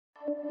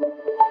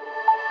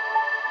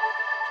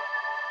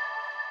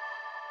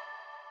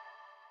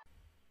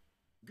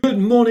Good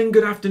morning,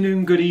 good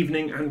afternoon, good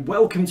evening, and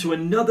welcome to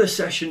another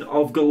session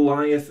of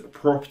Goliath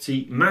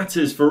Property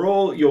Matters for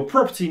all your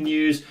property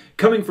news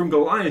coming from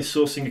Goliath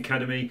Sourcing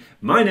Academy.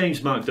 My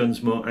name's Mark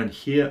Dunsmore and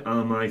here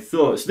are my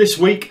thoughts. This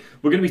week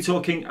we're going to be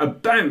talking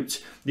about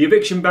the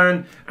eviction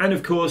ban and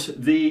of course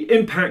the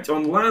impact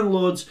on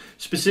landlords,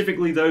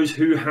 specifically those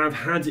who have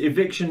had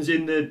evictions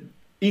in the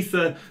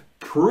ether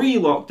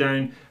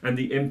pre-lockdown and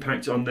the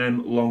impact on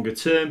them longer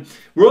term.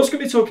 We're also going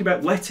to be talking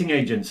about letting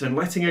agents and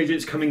letting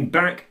agents coming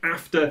back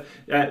after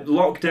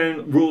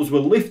lockdown rules were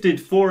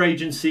lifted for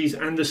agencies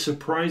and the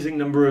surprising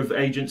number of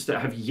agents that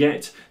have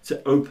yet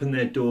to open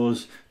their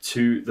doors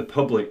to the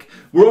public.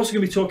 We're also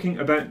going to be talking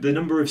about the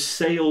number of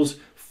sales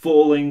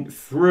falling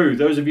through.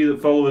 Those of you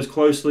that follow us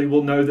closely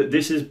will know that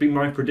this has been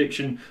my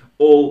prediction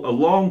all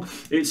along.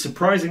 It's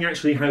surprising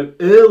actually how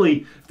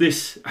early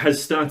this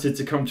has started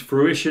to come to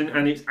fruition,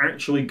 and it's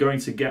actually going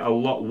to get a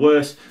lot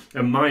worse,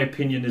 and my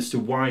opinion as to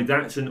why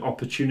that's an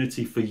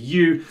opportunity for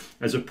you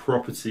as a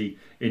property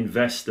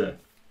investor.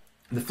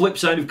 The flip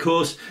side, of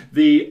course,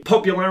 the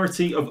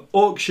popularity of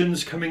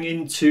auctions coming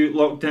into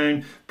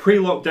lockdown.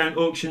 Pre-lockdown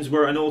auctions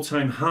were at an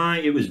all-time high.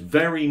 It was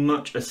very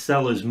much a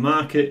seller's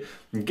market.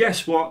 And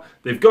guess what?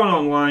 They've gone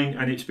online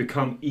and it's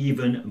become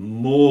even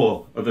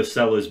more of a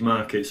seller's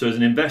market. So as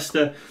an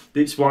investor,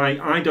 that's why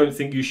I don't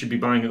think you should be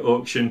buying at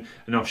auction,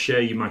 and I'll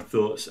share you my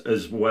thoughts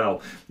as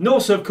well. And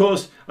also, of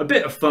course, a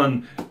bit of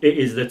fun. It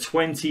is the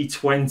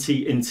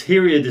 2020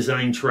 interior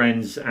design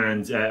trends,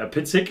 and a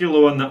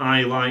particular one that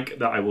I like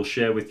that I will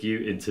share with you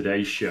in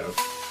today's show.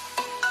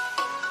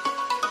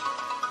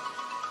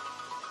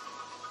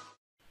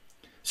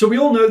 So we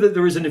all know that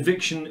there is an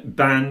eviction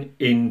ban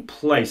in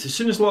place. As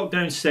soon as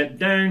lockdown set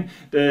down,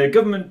 the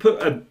government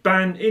put a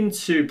ban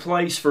into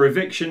place for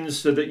evictions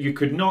so that you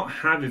could not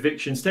have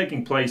evictions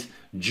taking place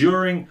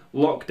during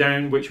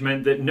lockdown, which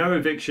meant that no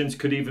evictions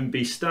could even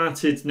be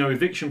started, no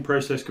eviction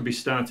process could be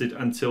started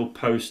until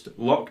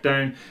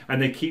post-lockdown,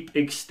 and they keep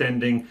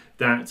extending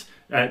that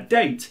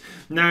date.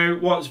 Now,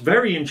 what's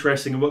very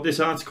interesting and what this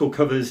article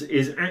covers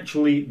is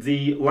actually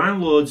the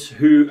landlords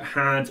who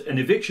had an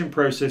eviction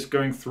process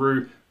going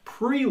through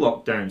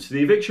pre-lockdown. So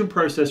the eviction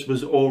process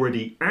was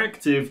already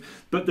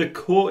active, but the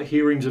court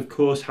hearings, of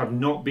course, have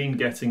not been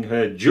getting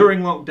heard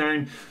during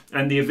lockdown,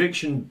 and the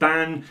eviction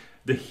ban,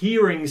 the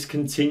hearings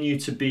continue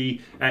to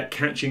be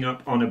catching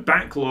up on a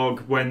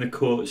backlog when the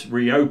courts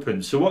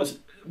reopen. So what's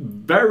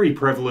very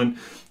prevalent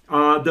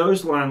are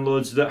those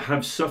landlords that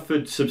have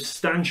suffered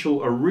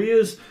substantial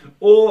arrears,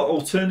 or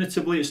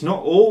alternatively, it's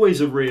not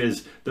always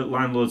arrears that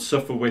landlords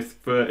suffer with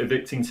for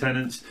evicting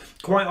tenants.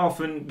 Quite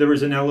often there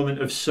is an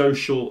element of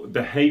social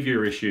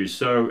behaviour issues,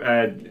 so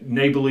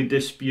neighbourly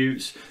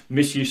disputes,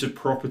 misuse of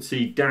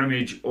property,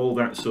 damage, all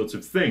that sort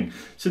of thing.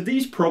 So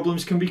these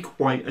problems can be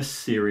quite a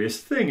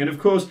serious thing. And of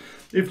course,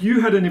 if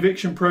you had an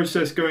eviction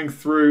process going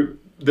through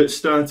that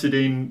started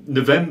in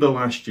November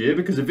last year,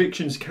 because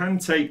evictions can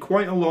take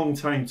quite a long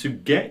time to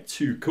get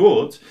to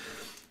court.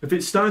 If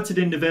it started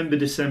in November,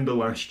 December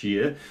last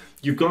year,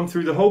 you've gone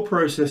through the whole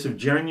process of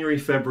January,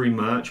 February,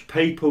 March,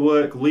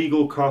 paperwork,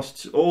 legal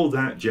costs, all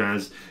that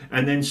jazz,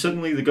 and then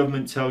suddenly the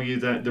government tell you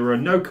that there are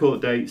no court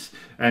dates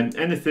and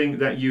anything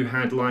that you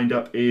had lined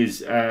up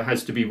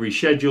has to be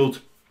rescheduled.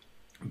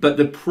 But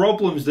the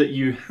problems that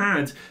you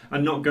had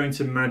are not going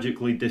to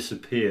magically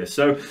disappear.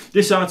 So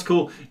this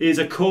article is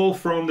a call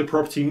from the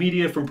property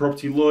media, from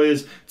property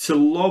lawyers, to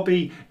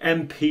lobby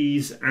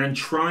MPs and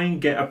try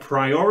and get a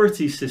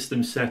priority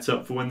system set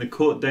up for when the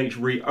court dates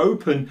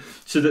reopen,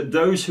 so that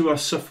those who are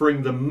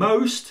suffering the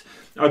most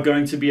are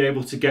going to be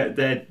able to get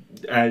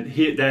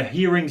their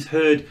hearings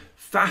heard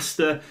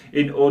faster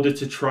in order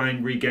to try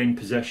and regain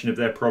possession of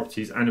their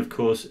properties and of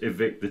course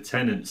evict the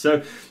tenants.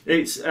 So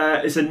it's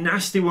a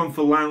nasty one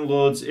for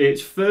landlords.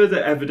 It's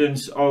further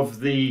evidence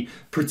of the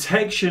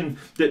protection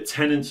that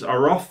tenants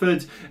are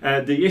offered.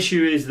 The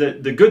issue is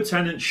that the good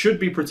tenants should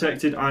be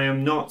protected. I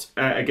am not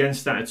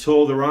against that at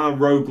all. There are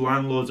rogue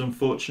landlords,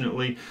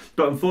 unfortunately,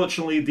 but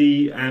unfortunately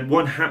the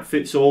one hat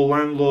fits all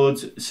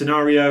landlords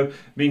scenario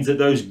means that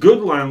those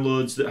good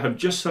landlords that have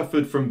just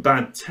suffered from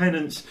bad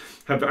tenants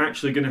are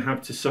actually going to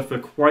have to suffer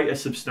quite a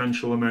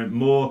substantial amount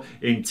more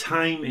in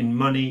time, in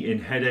money, in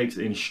headaches,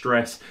 in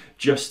stress,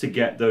 just to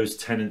get those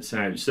tenants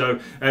out. So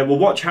we'll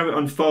watch how it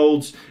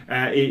unfolds.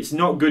 It's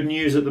not good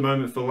news at the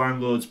moment for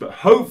landlords, but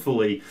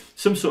hopefully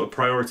some sort of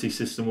priority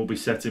system will be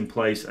set in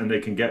place and they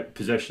can get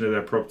possession of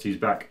their properties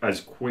back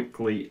as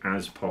quickly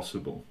as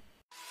possible.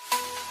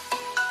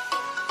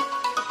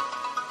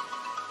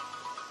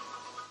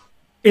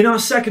 In our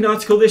second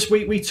article this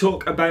week, we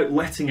talk about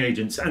letting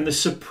agents and the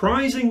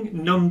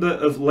surprising number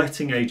of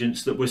letting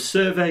agents that were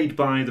surveyed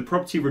by the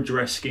Property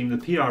Redress Scheme, the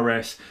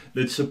PRS,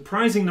 the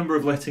surprising number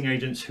of letting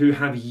agents who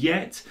have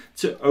yet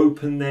to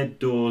open their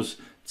doors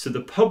to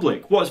the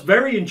public. What's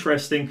very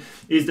interesting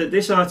is that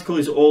this article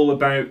is all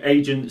about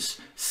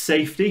agents'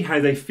 safety, how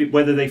they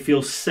whether they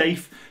feel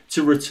safe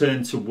to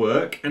return to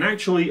work. And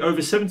actually over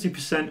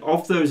 70%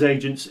 of those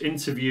agents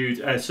interviewed,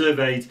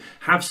 surveyed,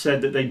 have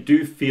said that they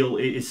do feel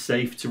it is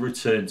safe to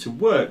return to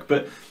work.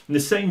 But in the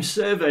same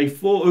survey,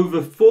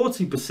 over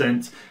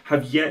 40%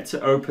 have yet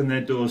to open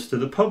their doors to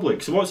the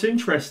public. So what's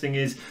interesting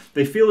is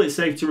they feel it's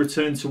safe to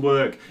return to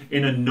work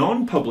in a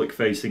non-public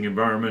facing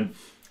environment.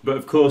 But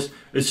of course,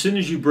 as soon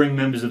as you bring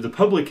members of the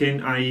public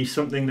in, i.e.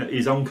 something that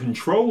is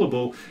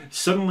uncontrollable,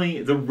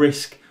 suddenly the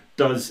risk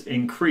does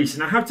increase.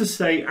 And I have to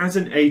say, as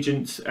an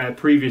agent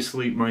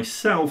previously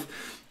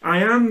myself, I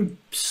am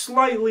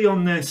slightly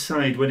on their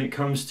side when it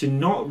comes to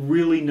not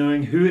really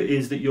knowing who it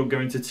is that you're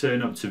going to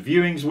turn up to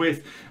viewings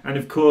with. And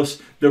of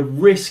course, the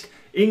risk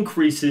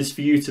increases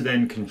for you to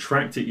then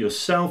contract it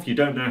yourself. You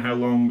don't know how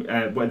long,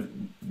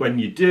 when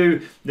you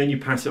do, then you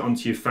pass it on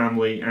to your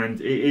family, and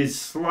it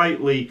is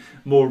slightly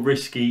more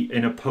risky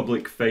in a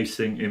public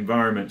facing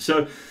environment.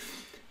 So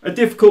a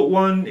difficult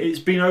one. It's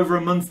been over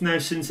a month now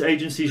since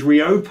agencies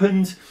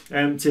reopened.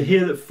 To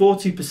hear that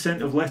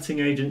 40% of letting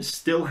agents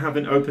still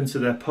haven't opened to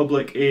their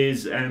public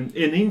is an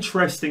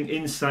interesting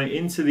insight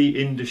into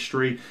the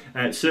industry.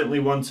 Certainly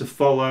one to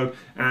follow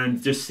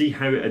and just see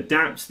how it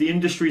adapts. The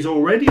industry is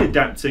already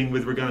adapting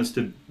with regards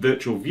to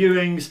virtual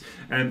viewings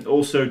and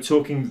also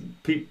talking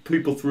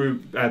people through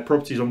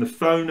properties on the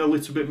phone a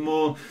little bit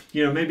more.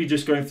 You know, maybe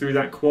just going through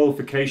that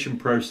qualification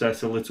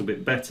process a little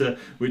bit better,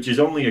 which is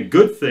only a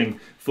good thing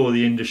for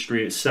the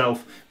industry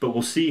itself. But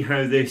we'll see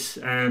how this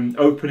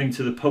opening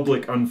to the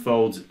public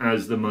unfolds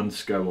as the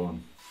months go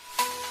on.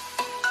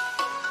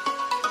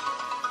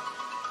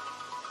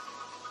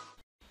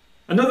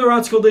 Another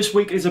article this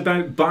week is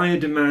about buyer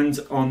demand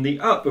on the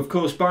up. Of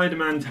course, buyer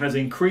demand has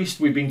increased.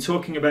 We've been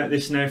talking about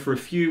this now for a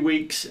few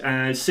weeks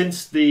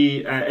since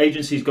the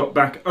agencies got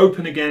back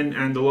open again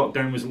and the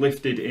lockdown was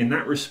lifted in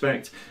that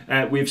respect.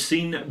 We've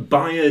seen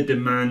buyer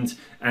demand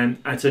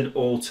at an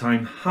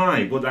all-time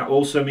high. What that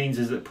also means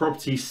is that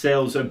property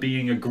sales are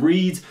being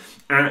agreed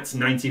at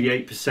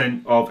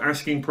 98% of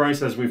asking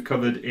price, as we've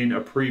covered in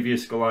a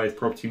previous Goliath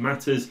Property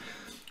Matters.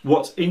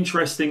 What's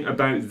interesting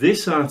about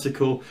this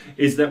article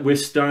is that we're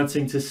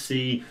starting to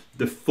see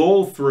the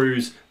fall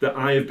throughs that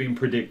I have been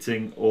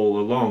predicting all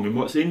along. And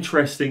what's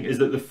interesting is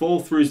that the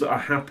fall throughs that are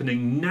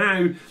happening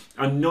now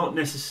are not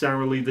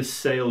necessarily the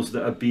sales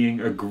that are being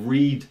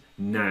agreed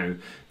now,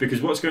 because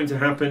what's going to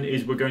happen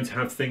is we're going to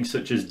have things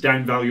such as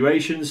down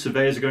valuations.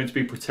 Surveyors are going to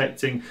be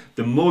protecting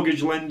the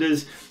mortgage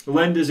lenders.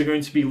 Lenders are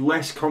going to be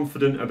less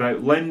confident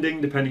about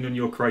lending depending on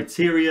your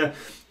criteria.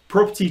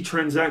 Property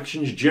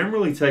transactions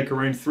generally take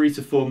around 3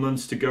 to 4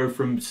 months to go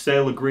from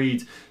sale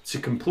agreed to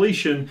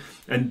completion,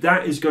 and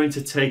that is going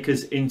to take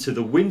us into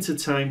the winter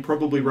time,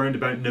 probably around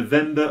about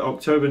November,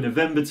 October,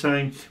 November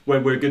time, where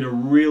we're going to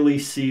really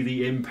see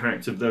the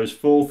impact of those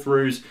fall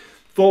throughs.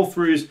 Fall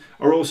throughs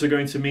are also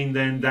going to mean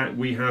then that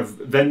we have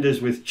vendors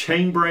with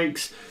chain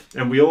breaks,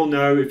 and we all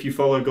know, if you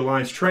follow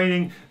Goliath's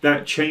training,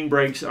 that chain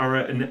breaks are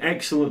an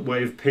excellent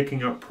way of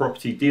picking up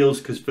property deals,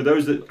 because for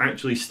those that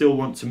actually still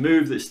want to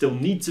move, that still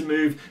need to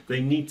move,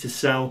 they need to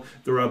sell,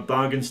 there are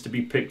bargains to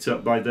be picked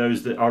up by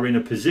those that are in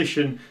a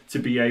position to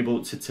be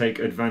able to take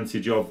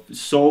advantage of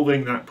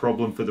solving that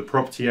problem for the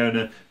property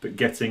owner, but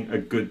getting a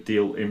good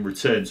deal in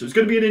return. So it's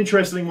going to be an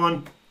interesting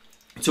one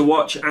to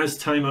watch as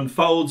time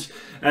unfolds.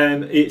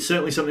 It's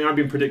certainly something I've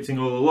been predicting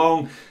all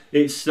along.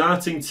 It's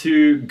starting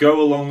to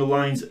go along the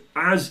lines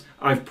as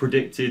I've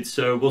predicted,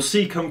 so we'll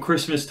see come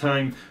Christmas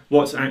time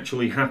what's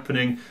actually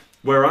happening.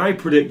 Where I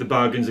predict the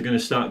bargains are going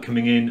to start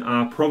coming in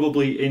are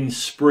probably in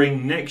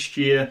spring next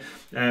year.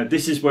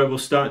 This is where we'll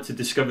start to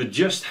discover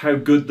just how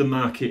good the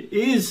market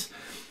is,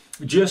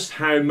 just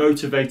how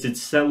motivated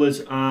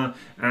sellers are,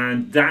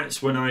 and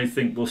that's when I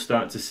think we'll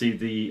start to see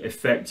the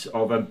effects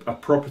of a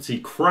property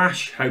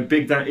crash. How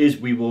big that is,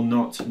 we will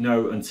not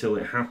know until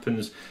it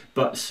happens,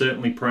 but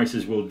certainly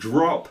prices will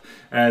drop,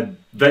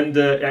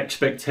 vendor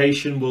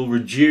expectation will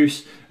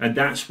reduce, and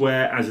that's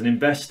where, as an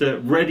investor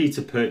ready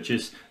to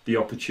purchase, the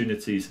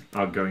opportunities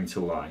are going to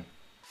lie.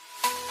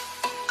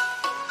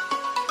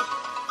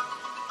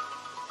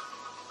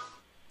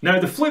 Now,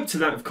 the flip to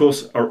that, of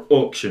course, are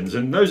auctions.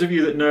 And those of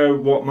you that know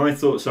what my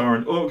thoughts are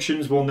on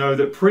auctions will know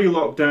that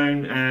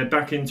pre-lockdown,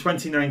 back in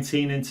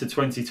 2019 into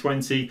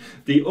 2020,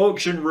 the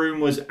auction room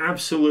was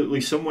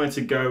absolutely somewhere to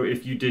go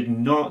if you did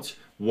not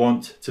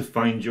want to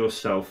find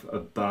yourself a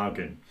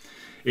bargain.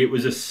 It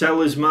was a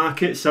seller's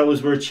market.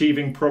 Sellers were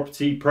achieving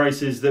property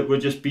prices that were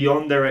just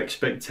beyond their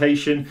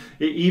expectation.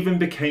 It even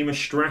became a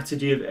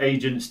strategy of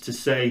agents to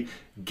say,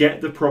 get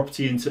the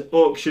property into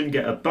auction,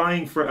 get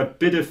a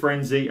bidder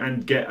frenzy,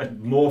 and get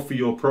more for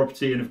your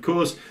property. And of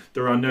course,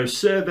 there are no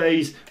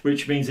surveys,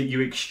 which means that you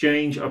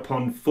exchange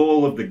upon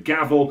fall of the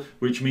gavel,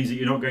 which means that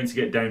you're not going to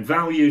get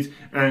downvalued,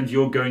 and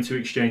you're going to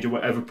exchange at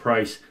whatever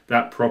price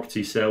that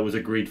property sale was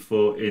agreed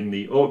for in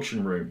the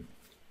auction room.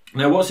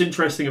 Now, what's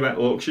interesting about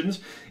auctions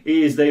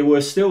is they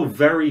were still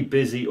very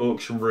busy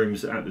auction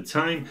rooms at the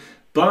time,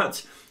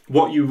 but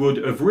what you would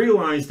have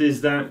realized is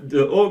that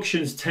the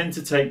auctions tend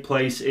to take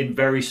place in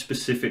very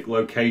specific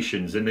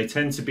locations, and they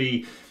tend to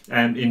be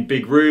in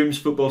big rooms,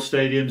 football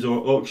stadiums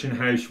or auction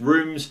house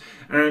rooms.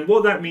 And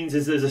what that means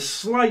is there's a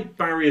slight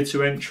barrier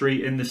to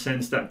entry in the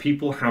sense that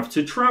people have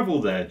to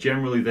travel there.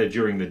 Generally they're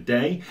during the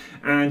day,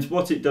 and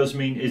what it does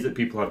mean is that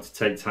people have to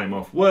take time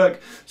off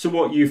work. So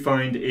what you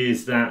find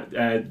is that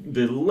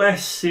the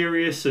less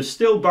serious are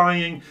still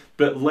buying,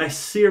 but less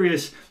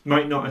serious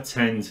might not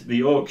attend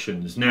the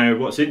auctions. Now,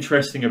 what's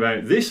interesting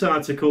about this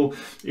article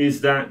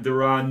is that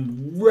there are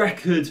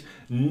record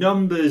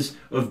numbers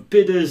of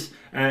bidders,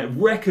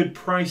 record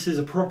prices.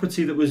 A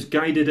property that was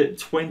guided at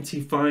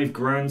 25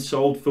 grand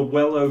sold for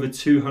well over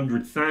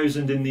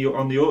 200,000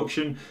 on the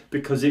auction,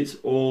 because it's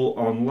all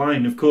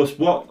online. Of course,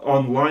 what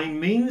online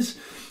means?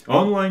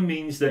 Online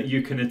means that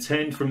you can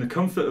attend from the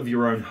comfort of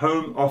your own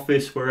home,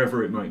 office,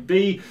 wherever it might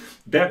be.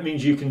 That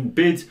means you can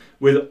bid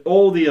with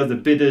all the other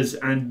bidders,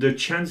 and the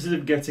chances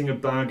of getting a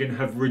bargain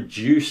have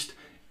reduced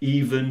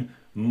even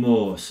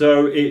more.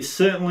 So it's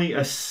certainly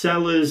a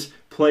seller's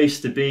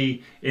place to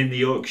be in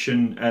the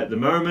auction at the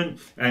moment.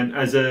 And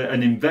as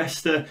an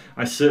investor,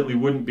 I certainly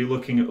wouldn't be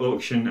looking at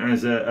auction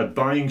as a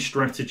buying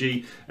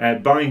strategy.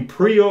 Buying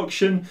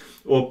pre-auction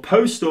or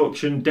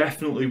post-auction,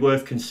 definitely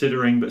worth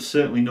considering, but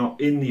certainly not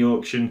in the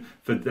auction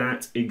for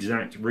that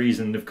exact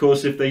reason. Of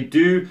course, if they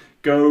do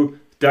go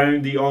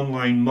down the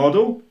online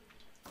model,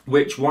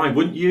 which why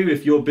wouldn't you?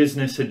 If your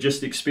business had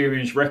just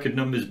experienced record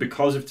numbers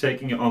because of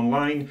taking it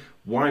online,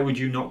 why would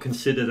you not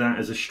consider that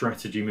as a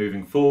strategy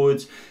moving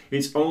forwards?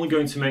 It's only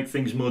going to make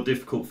things more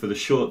difficult for the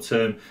short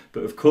term,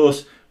 but of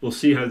course we'll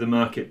see how the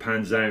market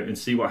pans out and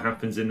see what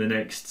happens in the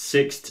next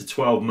 6 to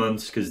 12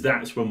 months, because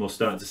that's when we'll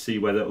start to see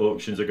whether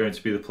auctions are going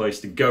to be the place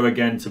to go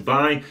again to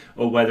buy,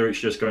 or whether it's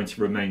just going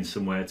to remain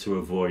somewhere to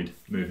avoid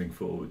moving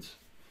forwards.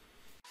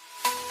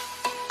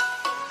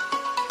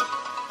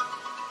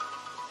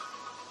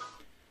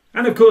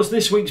 And of course,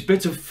 this week's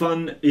bit of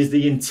fun is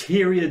the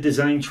interior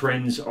design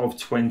trends of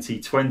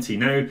 2020.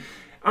 Now,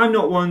 I'm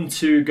not one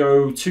to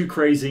go too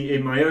crazy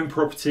in my own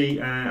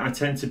property. I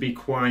tend to be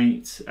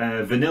quite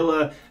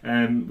vanilla.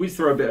 We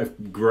throw a bit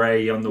of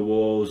grey on the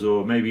walls,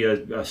 or maybe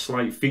a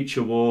slight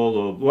feature wall,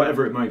 or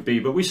whatever it might be,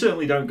 but we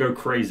certainly don't go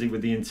crazy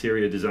with the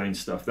interior design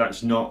stuff.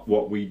 That's not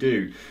what we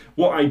do.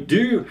 What I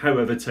do,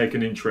 however, take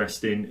an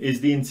interest in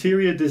is the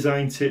interior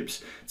design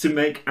tips to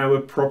make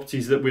our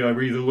properties that we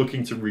are either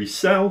looking to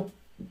resell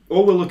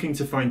or we're looking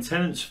to find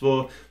tenants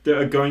for, that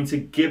are going to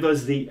give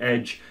us the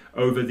edge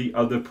over the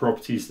other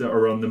properties that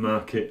are on the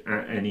market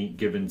at any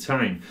given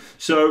time.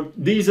 So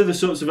these are the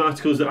sorts of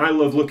articles that I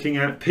love looking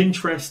at.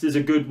 Pinterest is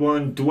a good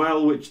one.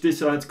 Dwell, which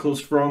this article's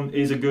from,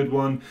 is a good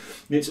one.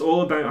 It's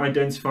all about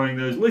identifying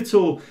those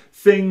little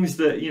things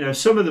that, you know,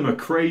 some of them are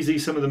crazy,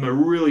 some of them are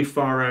really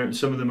far out, and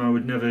some of them I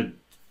would never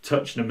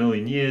touch in a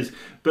million years,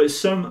 but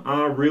some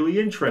are really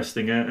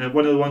interesting.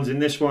 One of the ones in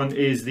this one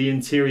is the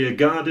interior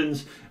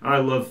gardens. I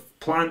love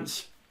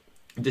plants,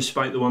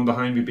 despite the one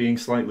behind me being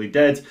slightly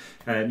dead.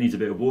 It needs a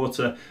bit of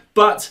water,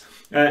 but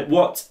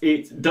what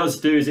it does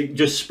do is it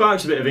just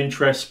sparks a bit of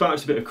interest,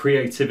 sparks a bit of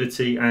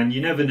creativity, and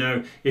you never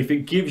know, if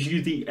it gives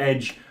you the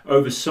edge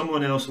over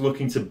someone else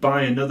looking to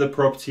buy another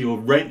property or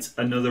rent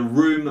another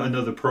room,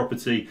 another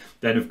property,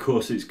 then of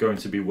course it's going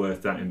to be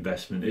worth that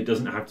investment. It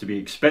doesn't have to be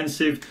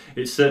expensive,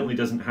 it certainly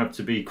doesn't have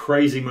to be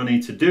crazy money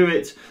to do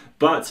it,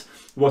 but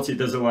what it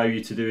does allow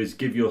you to do is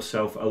give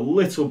yourself a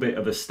little bit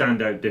of a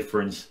standout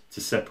difference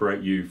to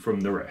separate you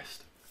from the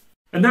rest.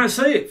 And that's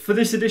it for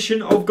this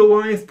edition of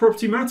Goliath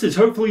Property Matters.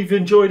 Hopefully you've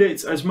enjoyed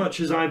it as much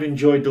as I've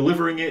enjoyed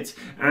delivering it,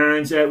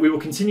 and we will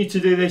continue to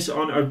do this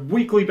on a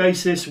weekly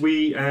basis.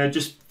 We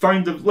just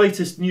find the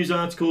latest news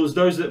articles,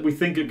 those that we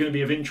think are going to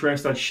be of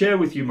interest. I share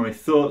with you my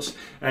thoughts.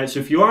 So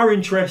if you are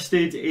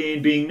interested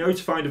in being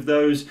notified of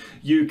those,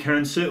 you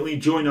can certainly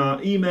join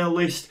our email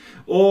list,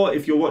 or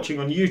if you're watching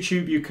on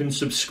YouTube, you can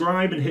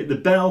subscribe and hit the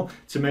bell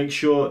to make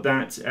sure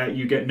that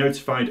you get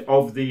notified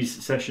of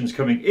these sessions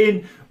coming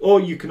in, or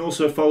you can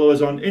also follow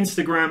us on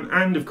Instagram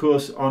and of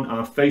course on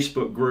our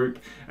Facebook group.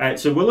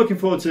 So we're looking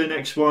forward to the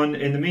next one.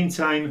 In the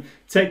meantime,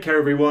 take care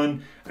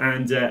everyone,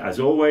 and as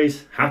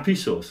always, happy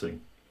sourcing.